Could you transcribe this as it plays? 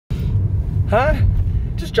Huh?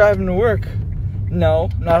 Just driving to work. No,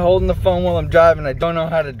 not holding the phone while I'm driving. I don't know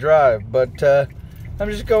how to drive, but I'm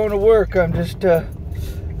just going to work. I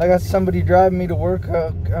got somebody driving me to work.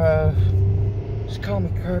 Just call me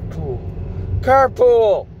Carpool.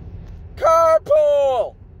 Carpool!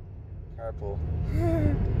 Carpool! Carpool.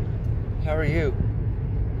 How are you?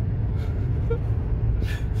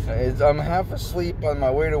 I'm half asleep on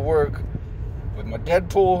my way to work with my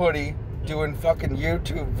Deadpool hoodie doing fucking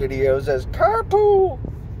YouTube videos as Carpool!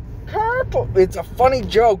 Carpool! It's a funny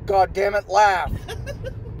joke, goddammit, laugh!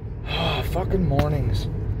 Oh, fucking mornings.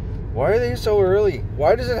 Why are they so early?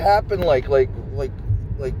 Why does it happen like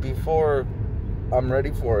before I'm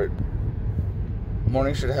ready for it?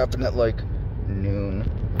 Morning should happen at like noon.